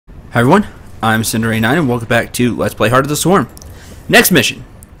Hi everyone, I'm Cinder89 and welcome back to Let's Play Heart of the Swarm. Next mission.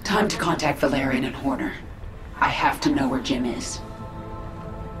 Time to contact Valerian and Horner. I have to know where Jim is.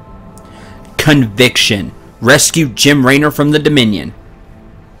 Conviction. Rescue Jim Raynor from the Dominion.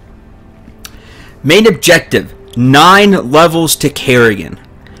 Main objective, 9 levels to Kerrigan.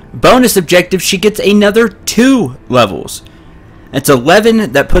 Bonus objective, she gets another 2 levels. That's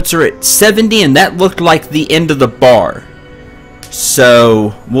 11, that puts her at 70, and that looked like the end of the bar.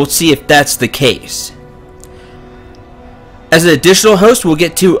 So, we'll see if that's the case. As an additional host, we'll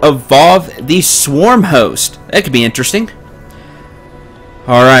get to evolve the Swarm host. That could be interesting.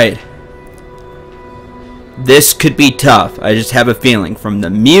 Alright. This could be tough. I just have a feeling. From the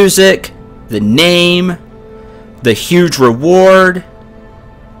music, the name, the huge reward.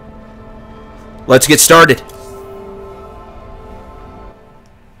 Let's get started.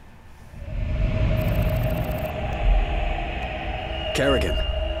 Kerrigan,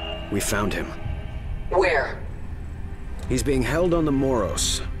 we found him. Where? He's being held on the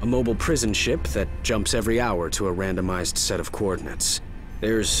Moros, a mobile prison ship that jumps every hour to a randomized set of coordinates.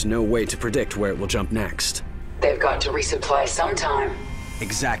 There's no way to predict where it will jump next. They've got to resupply sometime.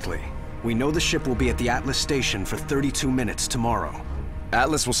 Exactly. We know the ship will be at the Atlas station for 32 minutes tomorrow.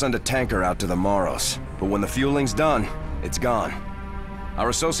 Atlas will send a tanker out to the Moros, but when the fueling's done, it's gone. Our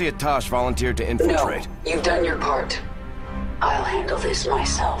associate Tosh volunteered to infiltrate. No, you've done your part. I'll handle this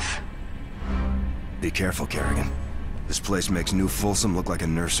myself. Be careful, Kerrigan. This place makes New Folsom look like a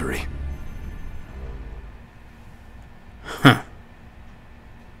nursery. Huh.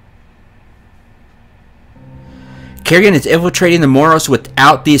 Kerrigan is infiltrating the Moros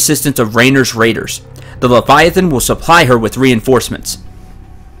without the assistance of Raynor's raiders. The Leviathan will supply her with reinforcements.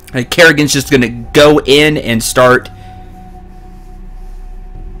 And Kerrigan's just going to go in and start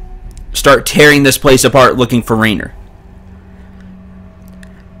tearing this place apart looking for Raynor.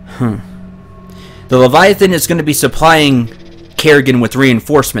 The Leviathan is going to be supplying Kerrigan with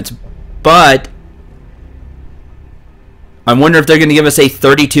reinforcements, but I wonder if they're going to give us a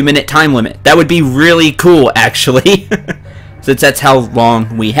 32-minute time limit. That would be really cool, actually, since that's how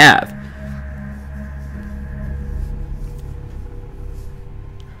long we have.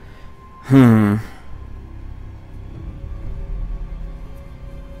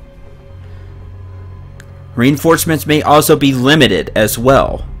 Reinforcements may also be limited as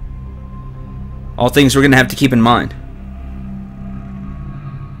well. All things we're going to have to keep in mind.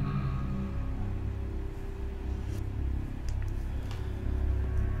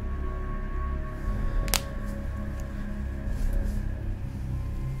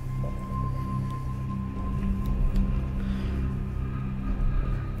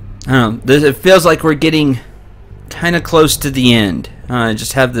 I don't know. It feels like we're getting kind of close to the end. I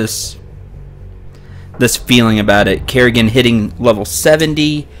just have this feeling about it. Kerrigan hitting level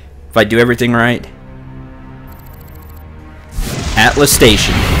 70. If I do everything right. Atlas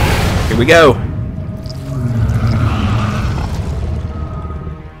Station. Here we go.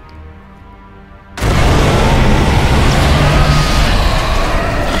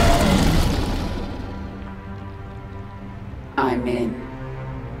 I'm in.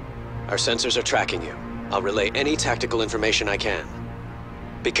 Our sensors are tracking you. I'll relay any tactical information I can.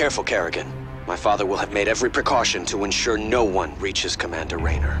 Be careful, Kerrigan. My father will have made every precaution to ensure no one reaches Commander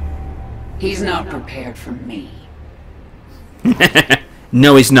Raynor. He's not prepared for me.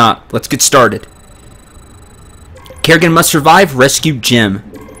 No, he's not. Let's get started. Kerrigan must survive, rescue Jim.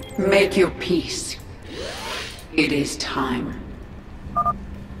 Make your peace. It is time.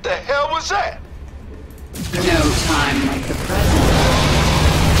 The hell was that? No time like the present.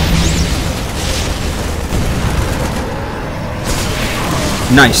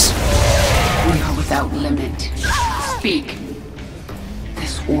 Nice. We are without limit. Speak.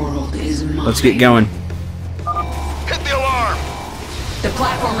 This world is mine. Let's get going. Hit the alarm! The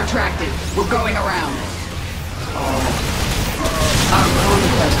platform retracted. We're going around. Our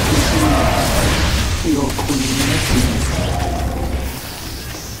conquest continues. Your queen listens.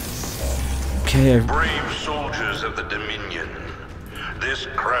 Okay. Brave soldiers of the Dominion, this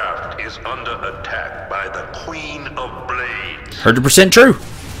craft is under attack by the Queen of Blades. 100% true.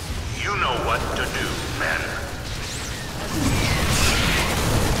 You know what to do, men.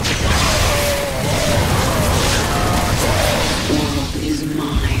 World is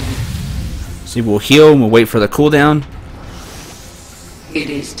mine. See, we'll heal and we'll wait for the cooldown. It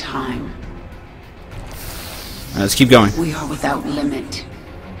is time. Let's keep going. We are without limit.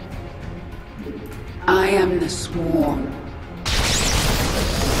 I am the Swarm.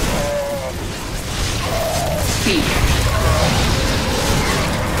 Speak.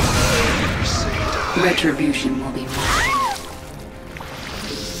 Retribution will be mine.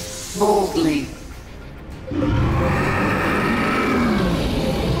 Boldly.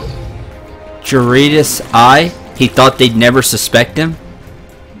 Juritas Eye? He thought they'd never suspect him?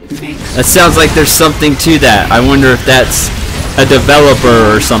 Mengsk. That sounds like there's something to that. I wonder if that's a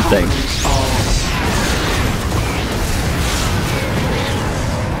developer or something.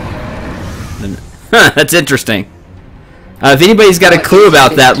 That's interesting. If anybody's got a clue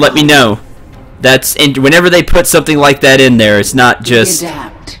about that, let me know. That's whenever they put something like that in there, it's not just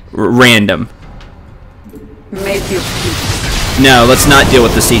random. Make your peace. No, let's not deal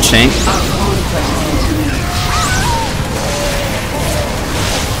with the siege tank. Our conquest continues.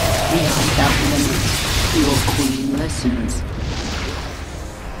 Without limit, your queen listens.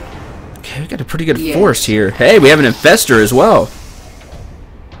 Okay, we got a pretty good force here. Hey, we have an infestor as well.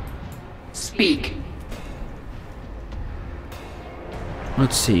 Speak.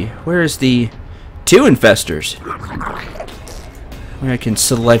 Let's see. Where is the 2 infestors? Where I can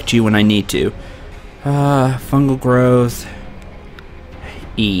select you when I need to. Fungal growth.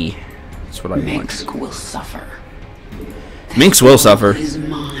 E. That's what I want. Mengsk will suffer. Mengsk will suffer. Is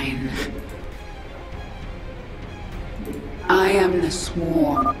mine. I am the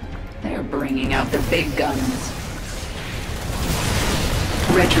swarm. They're bringing out the big guns.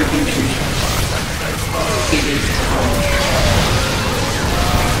 Retribution. It is time.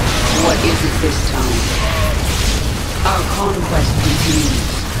 What is it this time? Our conquest continues.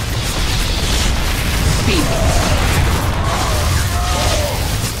 Speak.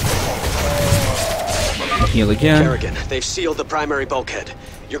 Heal again. Kerrigan, they've sealed the primary bulkhead.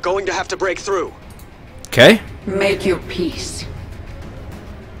 You're going to have to break through. Okay. Make your peace.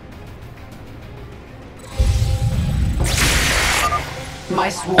 My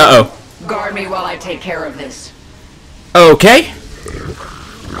swarm. Uh-oh. Guard me while I take care of this. Okay.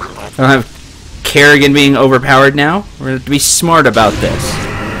 I don't have Kerrigan being overpowered now. We're going to have to be smart about this.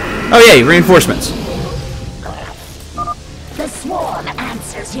 Oh, yay, reinforcements. The swarm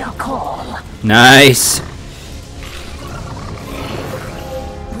answers your call. Nice.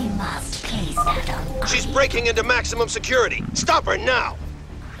 We must place that on. She's breaking into maximum security. Stop her now!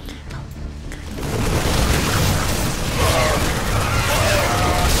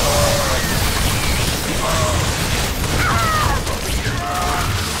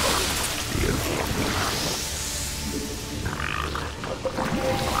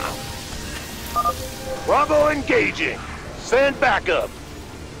 Bravo engaging. Send backup.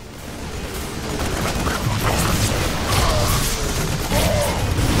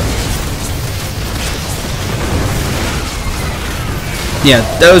 Yeah,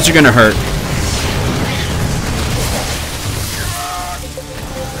 those are gonna hurt.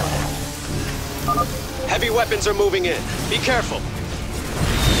 Heavy weapons are moving in. Be careful.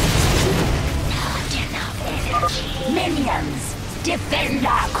 Not enough energy. Minions, defend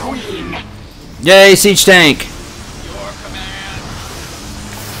our queen. Yay, siege tank.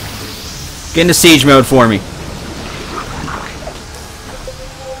 Get into siege mode for me.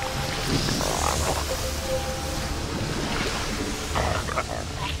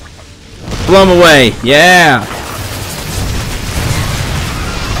 Blow them away. Yeah.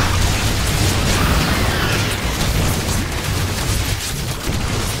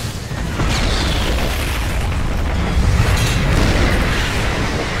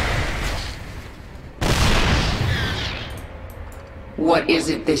 What is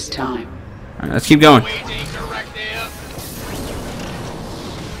it this time? All right, let's keep going.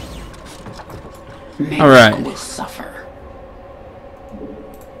 Mengsk All right. will suffer.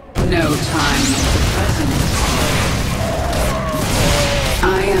 No time like the present. I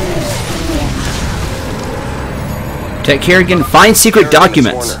am the swarm. Take Kerrigan. Find secret Kerrigan,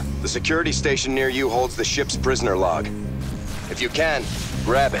 documents. Warner. The security station near you holds the ship's prisoner log. If you can,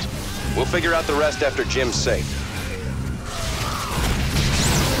 grab it. We'll figure out the rest after Jim's safe.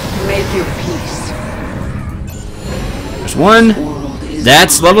 Make your peace. There's one. World is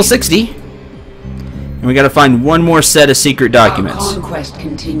That's mine. level 60. And we gotta find one more set of secret documents. Our conquest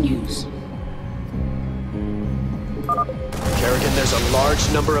continues. Kerrigan, there's a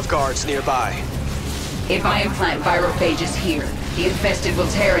large number of guards nearby. If I implant virophages here, the infested will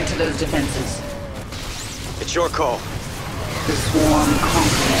tear into those defenses. It's your call. The swarm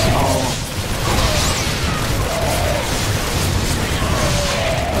conquers all.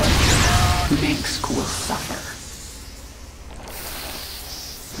 Mengsk will suffer.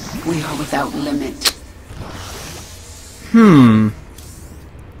 We are without limit.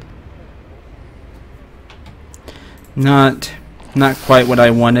 Not quite what I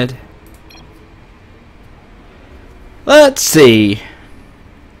wanted. Let's see.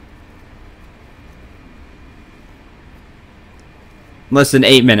 less than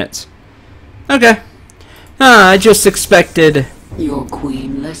 8 minutes. Okay. I just expected Your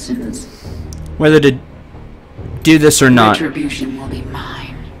queen listens. whether to do this or not. Retribution will be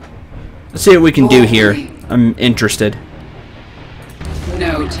mine. Let's see what we can do here. I'm interested.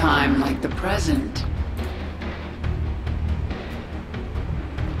 No time like the present.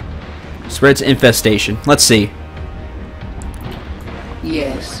 Spreads infestation. Let's see.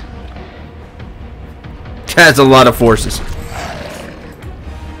 Yes. Has a lot of forces.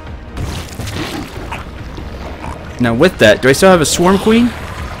 Now with that, do I still have a swarm queen?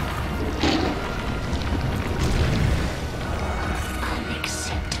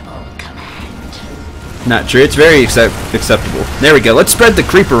 Unacceptable command. Not true. It's very acceptable. There we go. Let's spread the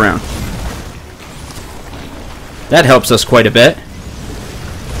creep around. That helps us quite a bit.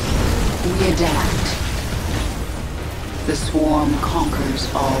 We adapt. The swarm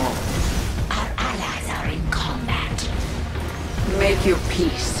conquers all. Our allies are in combat. Make your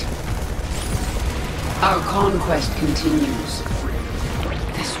peace. Our conquest continues.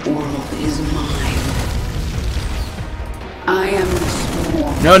 This world is mine. I am the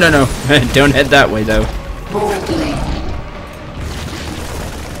swarm. No, no, no. Don't head that way, though. Boldly.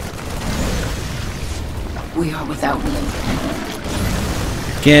 We are without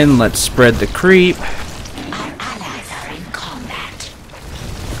limit. Again, let's spread the creep. Our allies are in combat.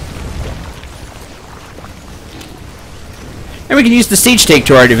 And we can use the siege take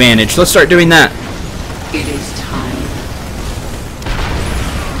to our advantage. Let's start doing that. It is time.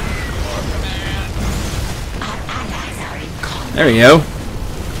 Our allies are in combat. There we go.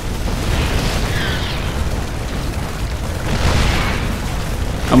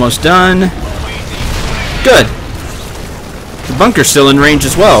 Almost done. Good. The bunker's still in range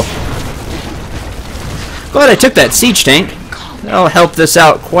as well. Glad I took that siege tank. That'll help this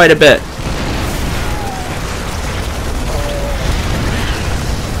out quite a bit.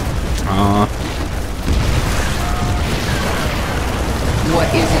 Aww. What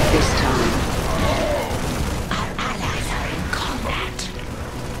is it this time? Our allies are in combat.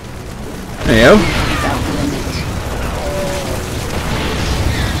 There you go. Without limit.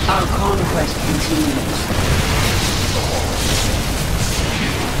 Our conquest continues.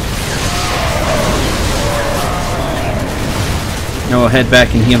 Now we'll head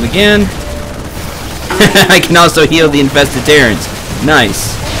back and heal again. I can also heal the infested Terrans.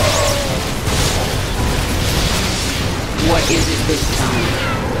 Nice. What is it this time?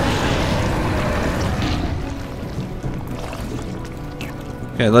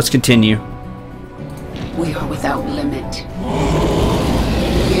 Okay, let's continue. We are without limit.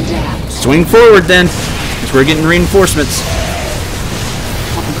 We adapt. Swing forward then, because we're getting reinforcements.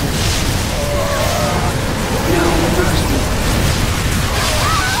 Conquer. No mercy.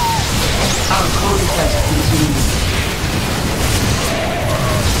 Our conquest continues.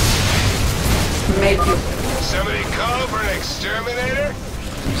 Make your Somebody call for an exterminator?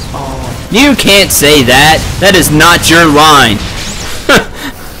 all. You can't say that. That is not your line.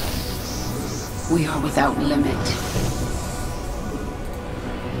 We are without limit.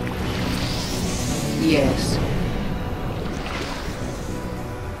 Yes.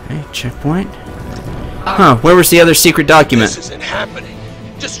 Okay, checkpoint. Huh, where was the other secret document? This isn't happening.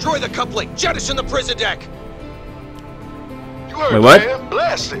 Destroy the coupling. Jettison the prison deck. You heard, Wait, what? man.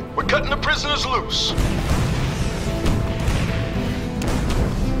 Blast it. We're cutting the prisoners loose.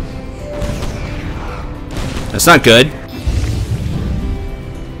 That's not good.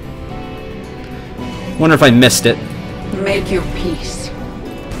 Wonder if I missed it. Make your peace.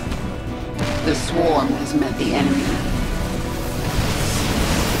 The swarm has met the enemy.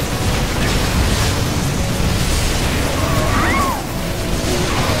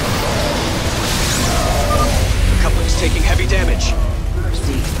 The coupling's taking heavy damage.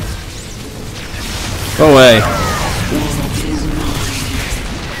 Mercy. Go away. World is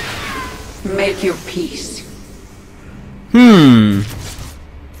mine. Make your peace.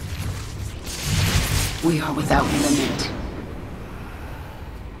 We are without limit.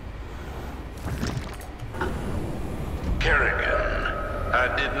 Kerrigan,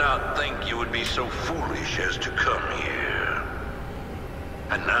 I did not think you would be so foolish as to come here.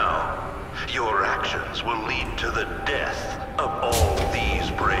 And now, your actions will lead to the death of all these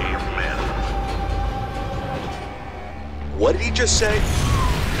brave men. What did he just say?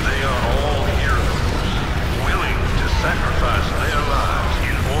 They are all heroes, willing to sacrifice their lives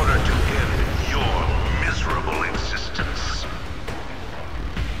in order to end your miserable existence.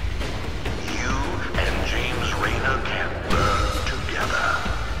 You and James Rayner can't burn together.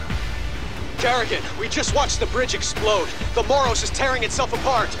 Kerrigan, we just watched the bridge explode. The Moros is tearing itself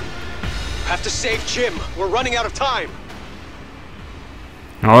apart. Have to save Jim. We're running out of time.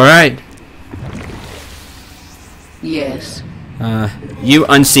 Alright. Yes. You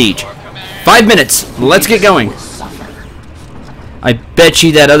unsiege. 5 minutes. Let's get going. I bet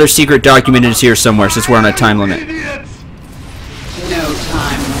you that other secret document is here somewhere since we're on a time limit. No time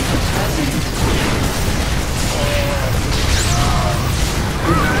like the present.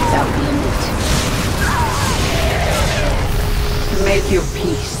 Without limit. Make your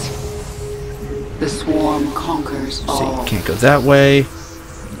peace. The swarm conquers all. So you can't go that way.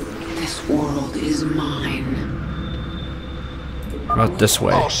 This world is mine. How about this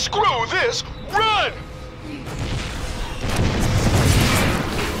way? Oh, screw this! Run!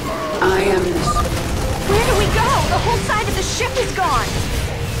 I am this. Where do we go? The whole side of the ship is gone.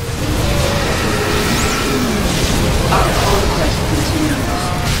 Our conquest continues.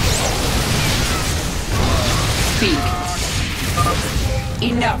 Speak.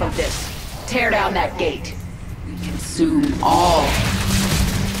 Enough of this. Tear down that gate. We consume all.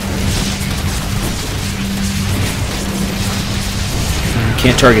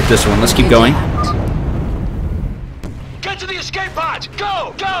 Can't target this one. Let's keep going. Get to the escape pods!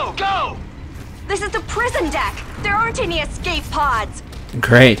 Go! Go! Go! This is the prison deck. There aren't any escape pods.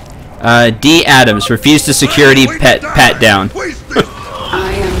 Great. D. Adams, refused to security pat down.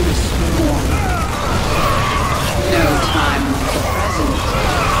 I am the swarm. No time like the present.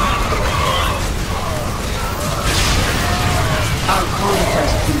 Our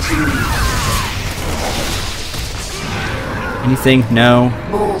conquest continues. Anything? No.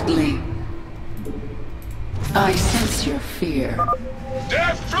 Boldly. I sense your fear.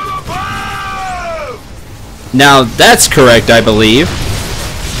 Death from above! Now that's correct, I believe.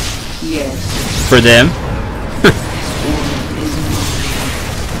 Yes. For them. This world is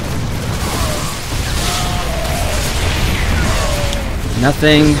mine.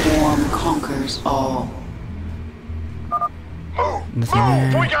 Nothing. Swarm conquers all. Move! Nothing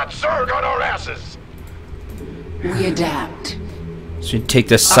Move! there. We got Zerg on our asses! We adapt. So you take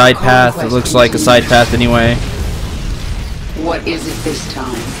this side path. It looks like a side path anyway. What is it this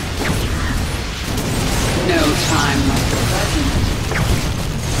time? No time like the present.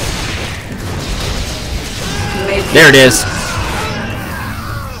 There it is.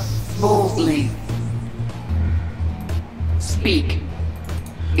 Boldly. Speak.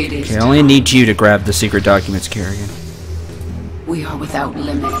 It is Okay, I only need you to grab the secret documents, Kerrigan. We are without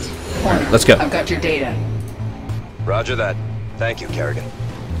limit. Alright, let's go. I've got your data. Roger that. Thank you, Kerrigan.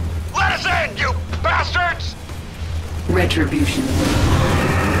 Let us in, you bastards! Retribution.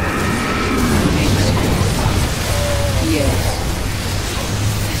 Mengsk. Yes.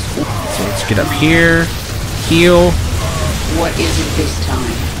 So let's get up here. Heal. What is it this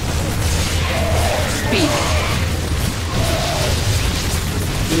time? Speak.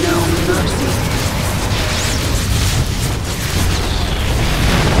 No mercy.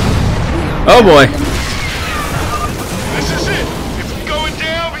 Oh boy. This is it! If we going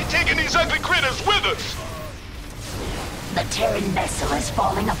down, we taking these ugly critters with us! The Terran vessel is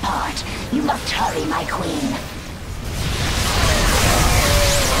falling apart. You must hurry, my queen.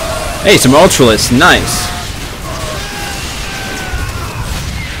 Hey, some ultralists. Nice.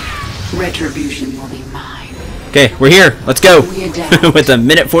 Retribution will be mine. Okay, we're here. Let's go. We adapt. With a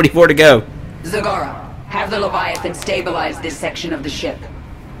minute 44 to go. Zagara, have the Leviathan stabilize this section of the ship.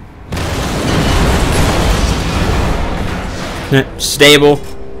 Stable.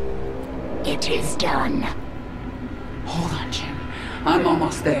 It is done. Hold on, Jim. I'm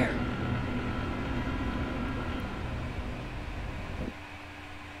almost there.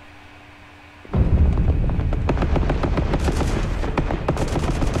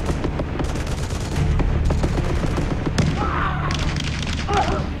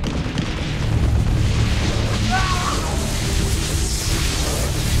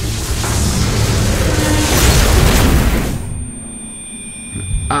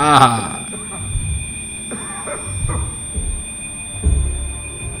 Ah.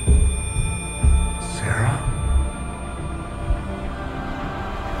 Sarah?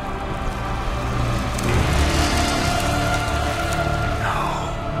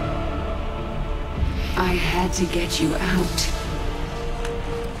 I had to get you out.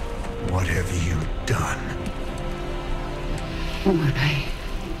 What have you done? What I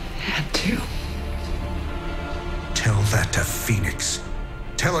had to. Tell that to Phoenix.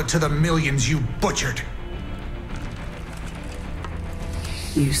 Tell it to the millions you butchered.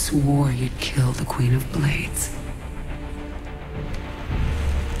 You swore you'd kill the Queen of Blades.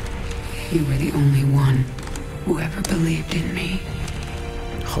 You were the only one who ever believed in me.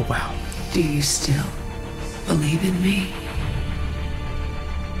 Oh, wow. Do you still believe in me?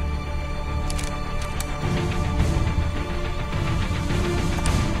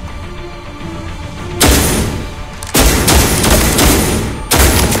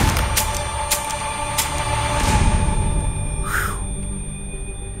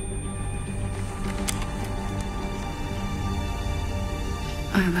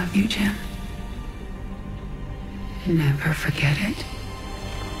 I love you, Jim. Never forget it.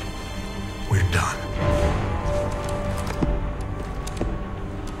 We're done.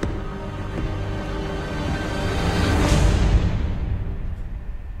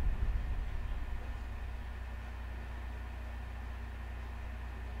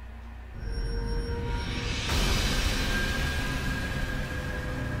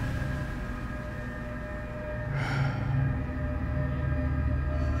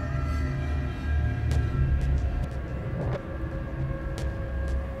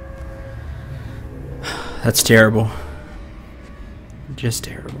 That's terrible. Just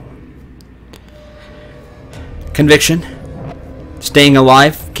terrible. Conviction. Staying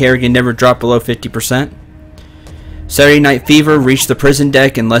alive. Kerrigan never dropped below 50%. Saturday Night Fever reached the prison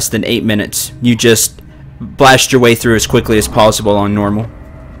deck in less than 8 minutes. You just blast your way through as quickly as possible on normal.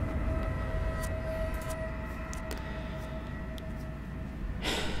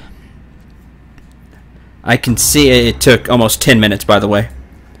 I can see it took almost 10 minutes, by the way.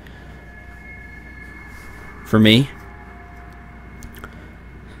 For me.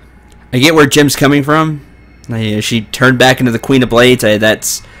 I get where Jim's coming from. She turned back into the Queen of Blades.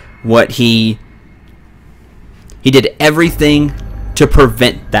 That's what he did everything to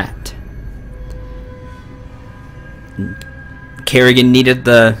prevent that. Kerrigan needed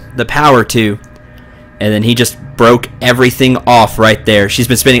the power to, and then he just broke everything off right there. She's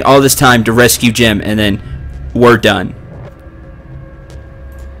been spending all this time to rescue Jim, and then we're done.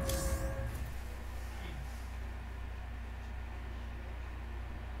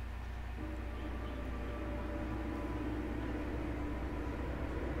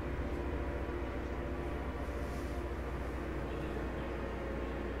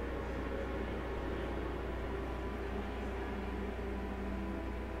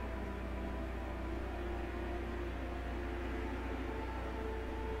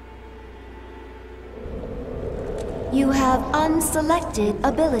 You have unselected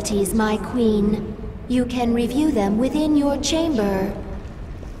abilities, my queen. You can review them within your chamber.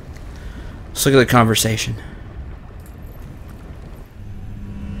 Let's look at the conversation.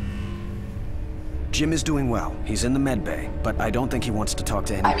 Jim is doing well. He's in the med bay, but I don't think he wants to talk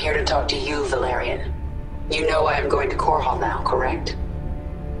to anyone. I'm here to talk to you, Valerian. You know I am going to Core Hall now, correct?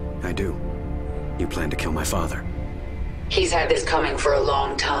 I do. You plan to kill my father. He's had this coming for a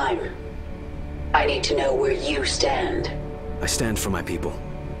long time. I need to know where you stand. I stand for my people.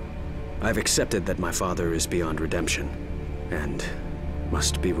 I've accepted that my father is beyond redemption, and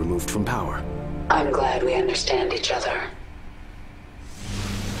must be removed from power. I'm glad we understand each other.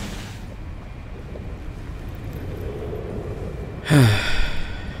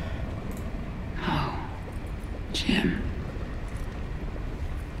 Oh, Jim.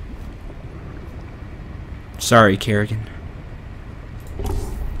 Sorry, Kerrigan.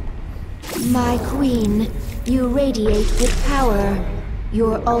 My queen, you radiate with power.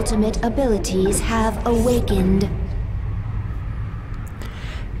 Your ultimate abilities have awakened.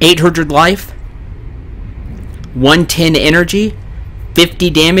 800 life, 110 energy, 50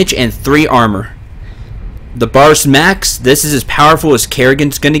 damage, and 3 armor. The bar's max. This is as powerful as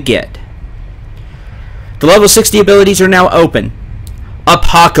Kerrigan's gonna get. The level 60 abilities are now open.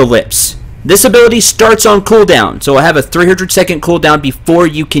 Apocalypse. This ability starts on cooldown, so it'll have a 300-second cooldown before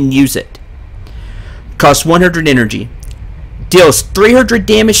you can use it. Costs 100 energy. Deals 300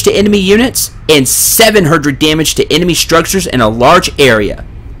 damage to enemy units and 700 damage to enemy structures in a large area.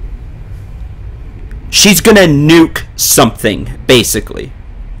 She's gonna nuke something, basically.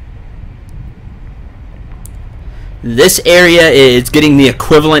 This area is getting the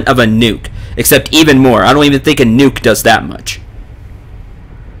equivalent of a nuke, except even more. I don't even think a nuke does that much.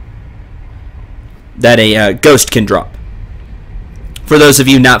 That a ghost can drop. For those of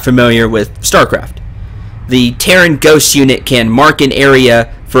you not familiar with StarCraft, the Terran Ghost unit can mark an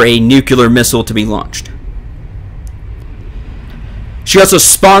area for a nuclear missile to be launched. She also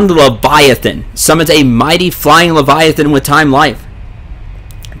spawned the Leviathan, summons a mighty flying Leviathan with time life.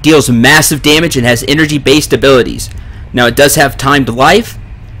 Deals massive damage and has energy-based abilities. Now it does have timed life,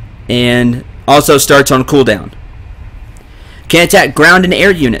 and also starts on cooldown. Can attack ground and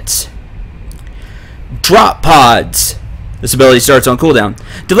air units. Drop pods. This ability starts on cooldown.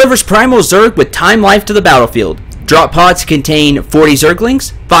 Delivers primal Zerg with time life to the battlefield. Drop pods contain 40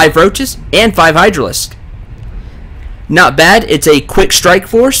 Zerglings, 5 Roaches, and 5 Hydralisks. Not bad. It's a quick strike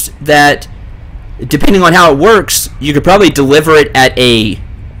force that, depending on how it works, you could probably deliver it at a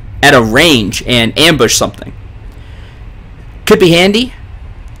range and ambush something. Could be handy.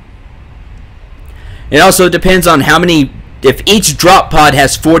 It also depends on how many. If each drop pod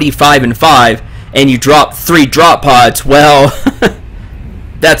has 45 and 5, and you drop 3 drop pods, well,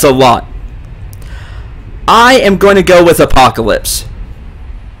 That's a lot. I am going to go with Apocalypse,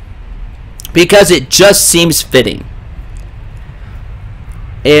 because it just seems fitting.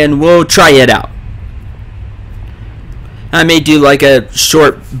 And we'll try it out. I may do like a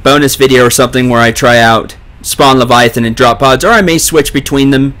short bonus video or something where I try out Spawn Leviathan and drop pods, or I may switch between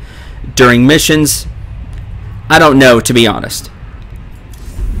them during missions. I don't know, to be honest.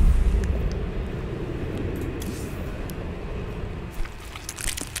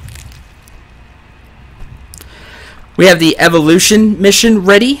 We have the evolution mission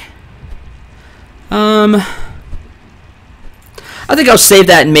ready. I think I'll save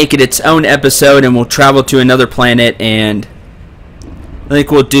that and make it its own episode, and we'll travel to another planet, and I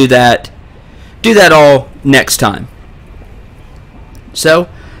think we'll do that all next time. So,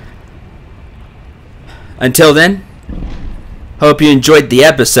 until then, hope you enjoyed the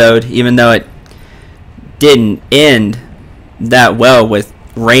episode, even though it didn't end that well with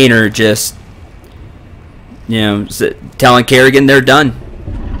Raynor just, you know, telling Kerrigan they're done.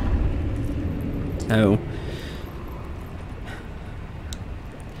 So,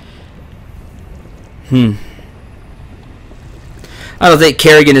 I don't think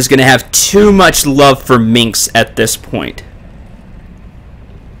Kerrigan is going to have too much love for Mengsk at this point.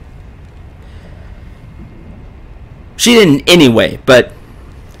 She didn't anyway, but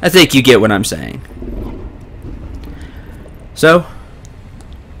I think you get what I'm saying. So,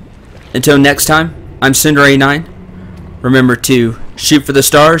 until next time, I'm Cinder89. Remember to shoot for the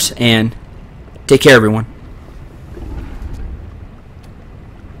stars and take care, everyone.